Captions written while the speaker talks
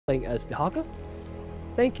playing as the Haka.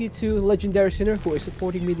 Thank you to Legendary Sinner who is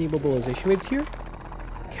supporting me in the mobilization waves here.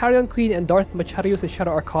 Carrion Queen and Darth Macharios and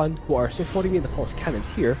Shadow Archon who are supporting me in the Pulse Cannon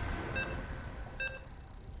here.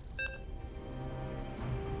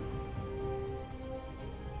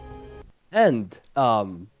 And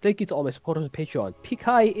thank you to all my supporters on Patreon.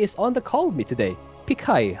 Pikai is on the call with me today.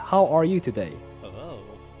 Pikai, how are you today? Hello.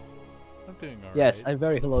 I'm doing alright. Yes, I'm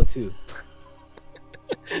very hello too.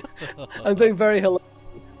 I'm doing very hello.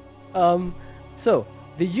 So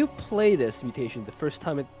did you play this mutation the first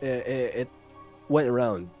time it went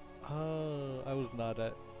around? I was not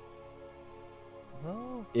at.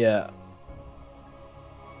 Oh. Yeah.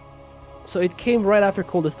 So it came right after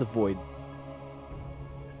Coldest the Void.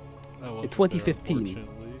 In 2015.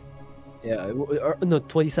 Yeah, no,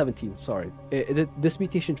 2017. Sorry, this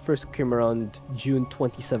mutation first came around June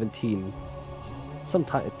 2017.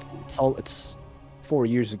 Sometime it's 4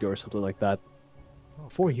 years ago or something like that.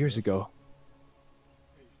 4 years ago.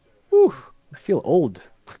 Whew, I feel old.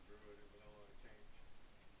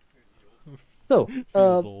 So,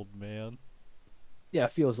 feels old, man. Yeah,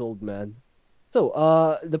 feels old, man. So,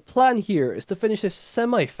 the plan here is to finish this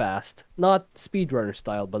semi-fast, not speedrunner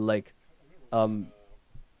style, but like,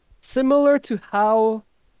 similar to how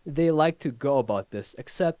they like to go about this,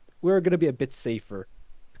 except we're gonna be a bit safer,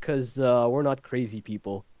 because we're not crazy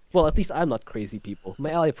people. Well, at least I'm not crazy people.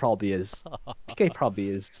 My ally probably is. PK probably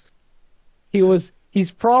is. He was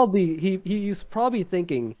probably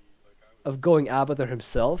thinking of going Abathur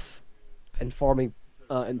himself and farming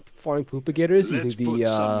Propagators using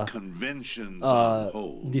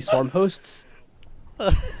the swarm hosts.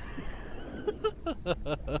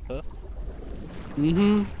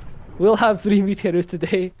 We'll have 3 mutators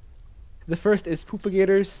today. The first is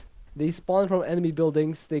Propagators. They spawn from enemy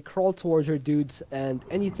buildings, they crawl towards our dudes, and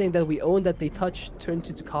anything that we own that they touch turns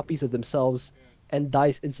into copies of themselves and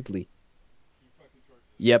dies instantly.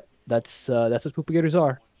 Yep, that's what Propagators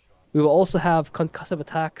are. We will also have concussive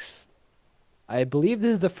attacks. I believe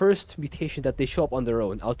this is the first mutation that they show up on their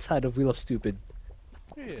own, outside of Wheel of Stupid.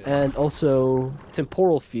 Yeah. And also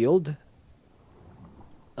Temporal Field.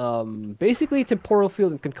 Basically, Temporal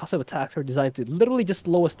Field and concussive attacks are designed to literally just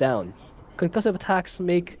slow us down. Concussive attacks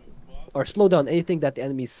make or slow down anything that the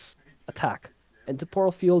enemies attack. And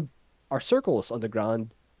Temporal Field are circles on the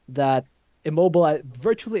ground that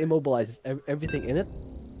virtually immobilizes everything in it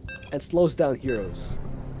and slows down heroes.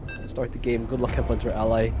 Start the game. Good luck, have fun to your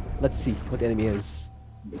ally. Let's see what the enemy is.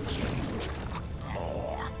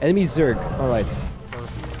 Enemy Zerg. Alright.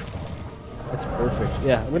 That's perfect.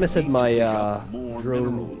 Yeah, I'm gonna send my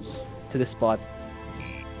drone to this spot.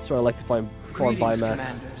 So I like to farm biomass.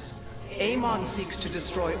 Commanders. Amon seeks to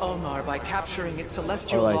destroy Ulnar by capturing its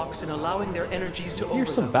celestial locks and allowing their energies to overload.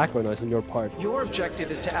 Here's some background noise on your part. Your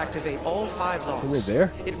objective is to activate all 5 locks. Someone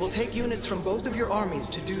there? It will take units from both of your armies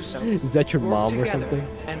to do so. Is that your mom or together something?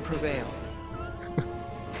 And prevail.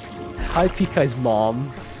 Hi, Pikai's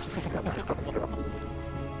mom.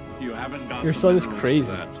 You haven't got Your son is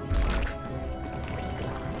crazy.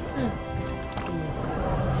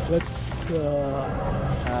 Let's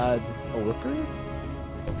add a worker.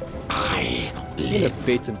 I'm gonna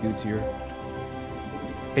bait some dudes here.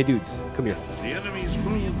 Hey dudes, come here. The enemy's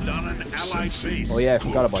moved on an allied base. Oh yeah, I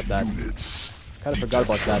forgot about that. Kind of forgot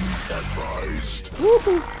about that.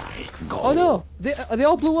 Woohoo! Oh no! They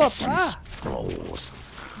all blew up! Ah!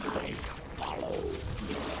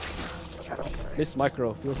 This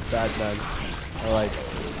micro feels bad, man. Alright.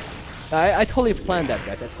 I totally planned that,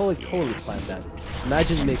 guys. I totally planned that.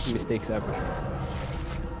 Imagine making mistakes ever.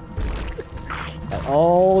 That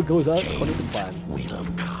all goes out according to plan.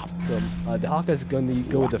 So the Haka is going to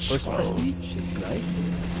go with the first prestige. It's nice.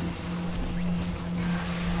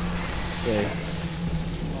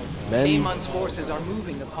 Okay. Amon's forces are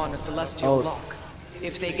moving upon a celestial lock.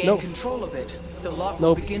 If they gain control of it, the lock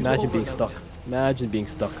will begin to overload. Imagine being stuck. Imagine being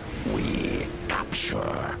stuck. We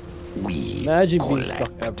capture. We Imagine being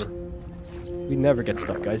stuck ever. We never get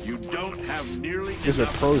stuck, guys. You don't have nearly Because we're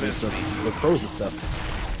pros and stuff. We're pros and stuff.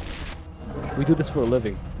 We do this for a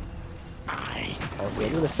living. Also,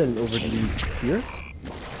 I'm gonna send it over to here.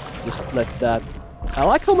 Just let that. I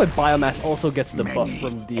like how my biomass also gets the buff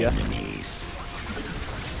from the. And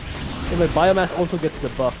my biomass also gets the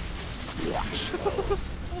buff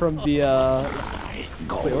from the.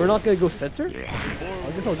 Wait, we're not gonna go center? I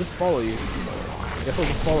guess I'll just follow you.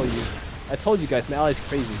 I told you guys, my ally's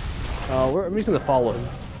crazy. I'm just gonna follow him.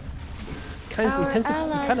 He kind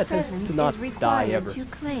of tends to not die ever. To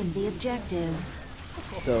claim the objective.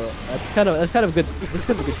 So that's kind of good. That's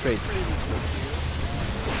kind of a good trade.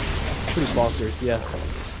 Pretty bonkers, yeah.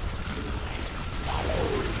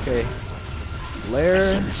 Okay.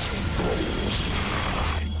 Lair.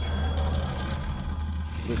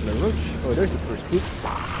 There's another roach. Oh, there's the first poop.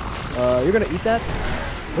 You're gonna eat that?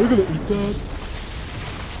 Are you gonna eat that?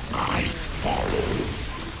 I follow.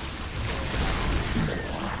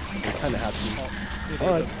 I kinda have to.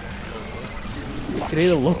 Alright. Can eat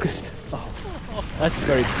a locust. Oh, that's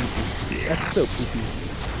very poopy. That's so poopy.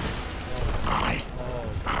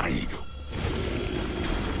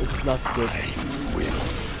 This is not good.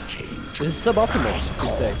 This is suboptimal, you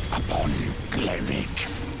could say. Upon you, Glevic,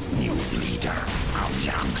 new leader of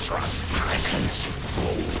young trust presence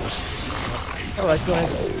rules. Alright, go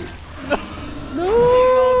ahead. No!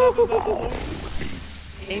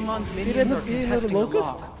 Amon's minions are contesting the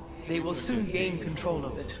locust? lock. They will soon gain control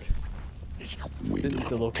of it. Didn't eat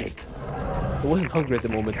the locust. I wasn't hungry at the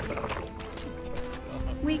moment.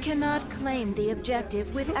 We cannot claim the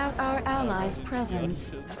objective without our allies'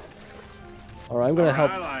 presence. Alright, I'm gonna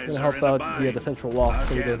help out via the central lock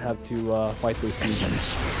so we don't have to fight those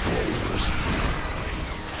dudes.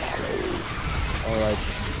 Alright.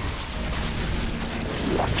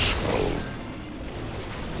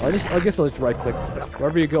 I guess I'll just right click.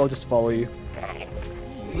 Wherever you go, I'll just follow you.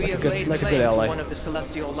 We have laid claim to one of the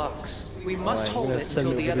celestial locks. We must hold it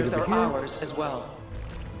until the others are ours as well.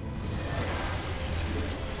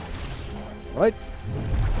 Alright.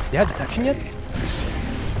 You have detection yet?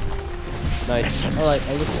 Nice. Alright,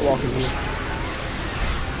 I'll just walk in here.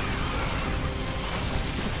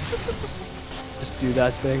 Just do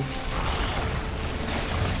that thing.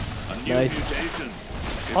 Nice.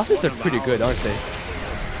 Bosses are pretty good, aren't they?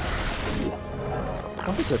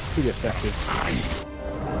 Bosses are pretty effective.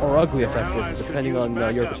 Or ugly effective, depending on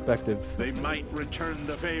your perspective. They might return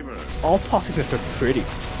the favor. All toxicness are pretty.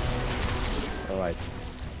 Alright.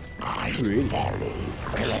 Really?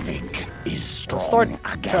 Glevic is strong. I'll start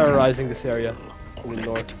terrorizing this area in the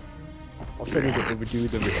north. I'll send you the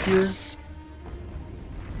overdude over here.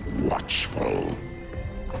 Watchful.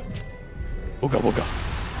 Booga booga.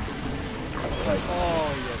 Right.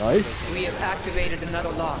 Nice. We have activated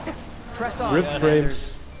another lock. Press on. Rip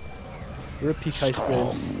frames. Rip peak ice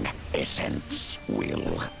frames. Essence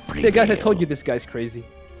will See guys, I told you this guy's crazy.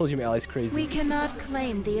 I told you my ally's crazy. We cannot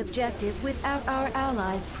claim the objective without our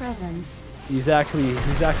allies' presence. He's actually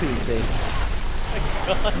insane.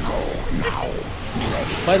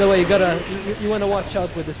 By the way, you wanna watch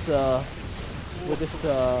out with this dude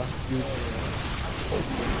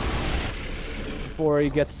before he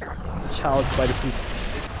gets challenged by the poop.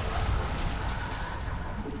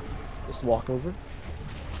 Just walk over.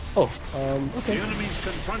 Oh, okay. The enemy's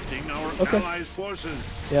confronting our allies' forces.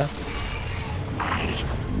 Yeah.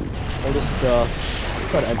 I'll just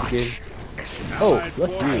try to end the game. Oh,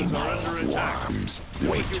 let's see. Worms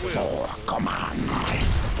wait for command.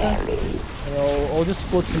 I'll just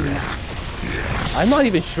put some. I'm not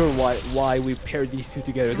even sure why we paired these two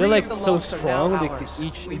together. They're like so strong they could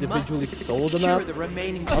each individually solo them out.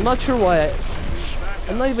 I'm not sure why.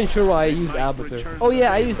 I'm not even sure why I used Abathur. Oh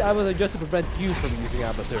yeah, I used Abathur just to prevent you from using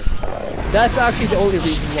Abathur. That's actually the only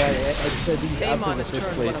reason why I decided to use Abathur in the first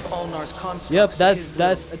place. Yep,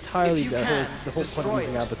 that's entirely the whole point of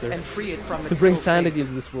using Abathur. To bring sanity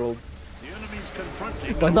into this world.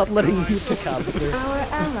 By not letting you pick Abathur. Our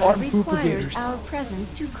ally requires our presence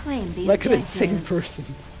to claim the like objective. an insane person.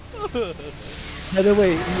 By the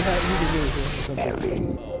way, you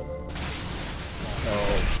something.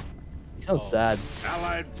 Oh. He sounds sad.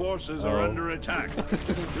 Allied forces are under attack. Do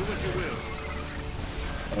what you will.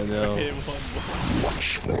 Oh no.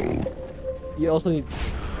 You also need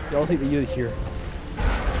the unit here.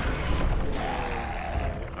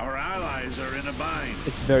 Our allies are in a bind.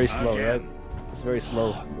 It's very slow, right? It's very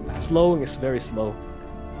slow. Slowing is very slow.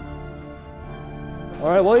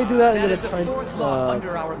 Alright, while you do that, I'm gonna try and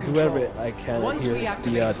do whatever I can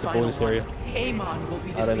here the bonus area. I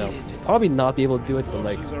don't know. Probably not be able to do it, but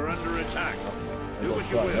like. Forces are under attack. Do what you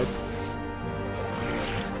try, will.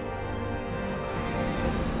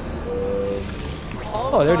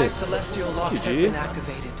 All oh, there it is. celestial locks have been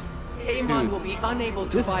activated. Amon will be unable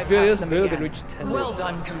to This bypass video is them better again. than reach 10 Well minutes.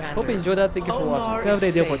 done, Commanders. Hope you enjoyed that. Thank you for watching. If you have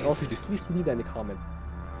any idea what else you do, please leave that in the comment.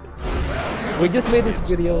 We just made this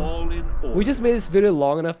video. We just made this video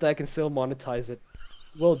long enough that I can still monetize it.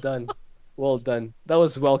 Well done. Well done. That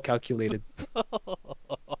was well calculated.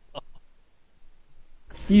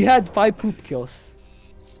 He had 5 poop kills.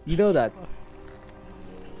 You know that.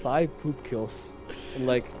 5 poop kills. And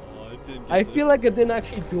like, I feel like I didn't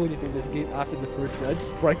actually do anything in this game after the first one. I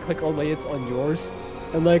just right click all my hits on yours.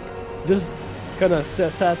 And like, just kind of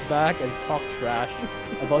sat back and talk trash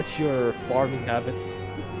about your farming habits.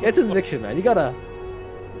 It's an addiction, man. You gotta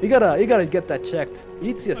You gotta get that checked. You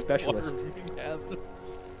need to see a specialist.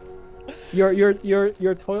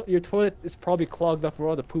 Your toilet is probably clogged up from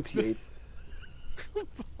all the poops you ate.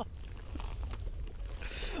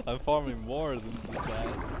 I'm farming more than that.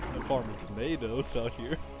 I'm farming tomatoes out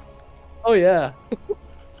here. Oh yeah.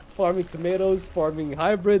 Farming tomatoes, farming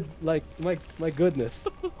hybrid, like my goodness.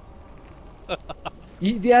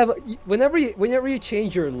 Whenever you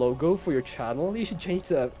change your logo for your channel, you should change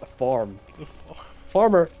to a farm.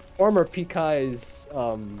 Farmer Pikai's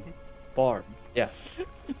farm. Yeah.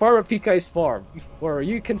 Farmer Pikai's farm, where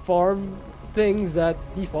you can farm things that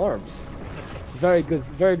he farms. Very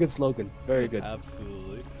good slogan. Very good.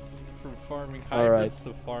 Absolutely. From farming hybrids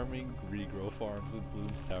to farming regrow farms in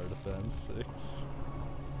Bloons Tower Defense 6.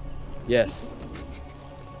 Yes.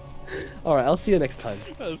 Alright, I'll see you next time.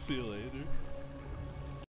 I'll see you later.